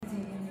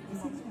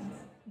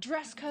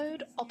Dress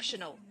code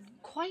optional.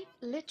 Quite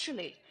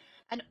literally.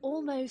 An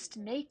almost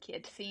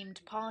naked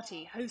themed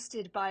party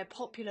hosted by a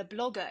popular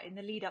blogger in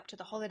the lead up to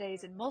the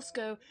holidays in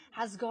Moscow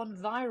has gone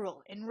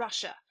viral in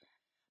Russia.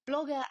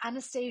 Blogger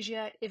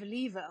Anastasia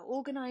Ivleva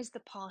organized the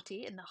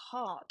party in the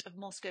heart of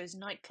Moscow's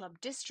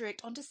nightclub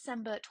district on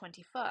December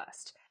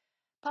 21st.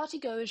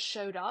 Partygoers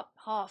showed up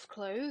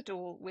half-clothed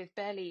or with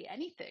barely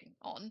anything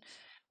on,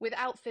 with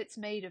outfits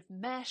made of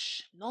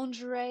mesh,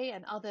 lingerie,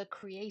 and other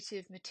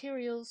creative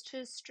materials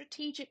to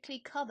strategically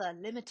cover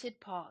limited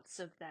parts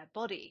of their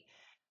body.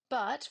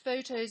 But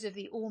photos of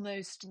the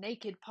almost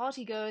naked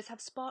partygoers have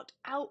sparked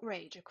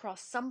outrage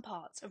across some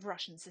parts of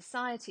Russian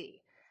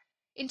society.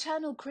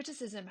 Internal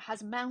criticism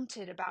has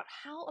mounted about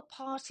how a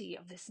party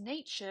of this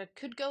nature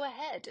could go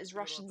ahead as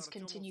Russians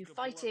continue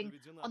fighting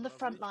on the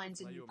front lines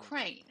in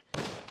Ukraine.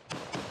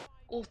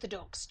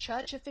 Orthodox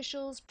church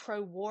officials,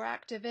 pro-war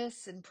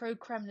activists, and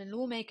pro-Kremlin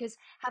lawmakers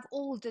have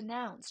all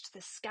denounced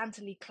the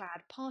scantily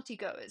clad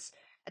partygoers.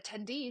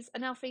 Attendees are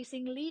now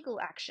facing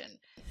legal action.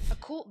 A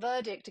court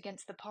verdict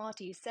against the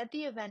party said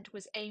the event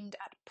was aimed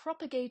at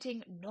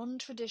propagating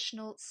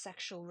non-traditional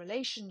sexual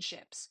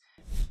relationships.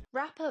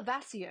 Rapper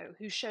Vasio,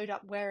 who showed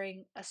up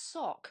wearing a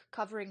sock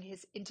covering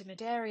his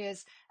intimate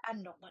areas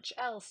and not much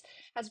else,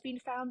 has been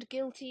found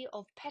guilty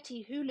of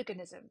petty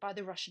hooliganism by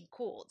the Russian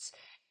courts.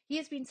 He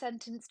has been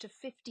sentenced to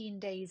 15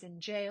 days in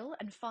jail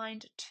and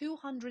fined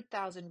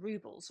 200,000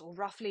 rubles, or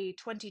roughly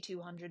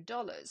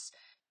 $2,200.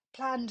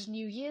 Planned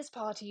New Year's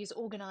parties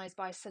organized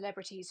by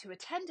celebrities who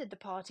attended the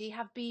party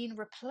have been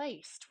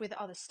replaced with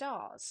other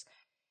stars.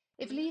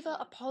 Ivleva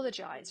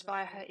apologized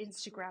via her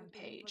Instagram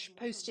page,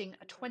 posting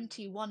a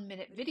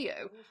 21-minute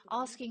video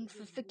asking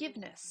for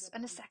forgiveness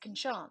and a second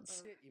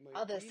chance.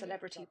 Other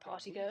celebrity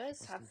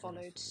partygoers have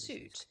followed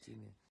suit.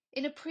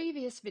 In a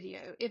previous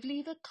video,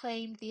 Ivleva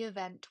claimed the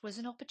event was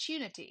an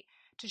opportunity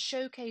to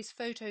showcase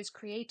photos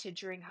created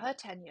during her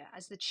tenure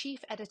as the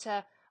chief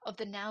editor of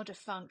the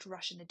now-defunct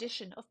Russian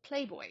edition of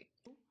Playboy.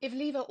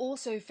 Ivleva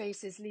also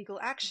faces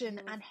legal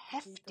action and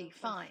hefty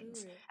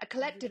fines. A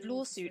collective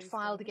lawsuit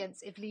filed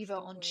against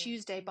Ivleva on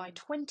Tuesday by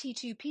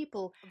 22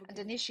 people and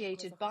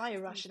initiated by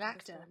a Russian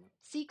actor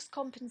seeks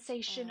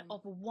compensation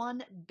of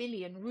 1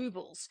 billion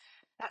rubles.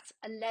 That's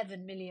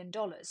 $11 million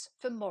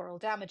for moral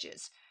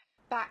damages.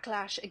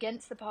 Backlash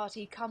against the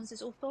party comes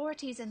as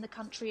authorities in the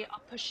country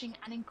are pushing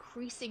an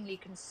increasingly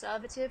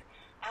conservative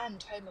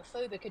and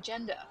homophobic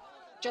agenda.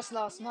 Just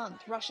last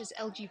month, Russia's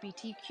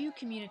LGBTQ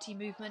community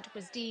movement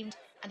was deemed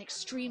an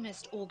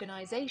extremist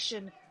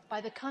organization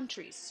by the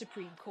country's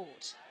Supreme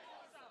Court.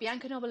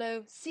 Bianca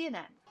Nobilo,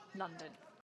 CNN, London.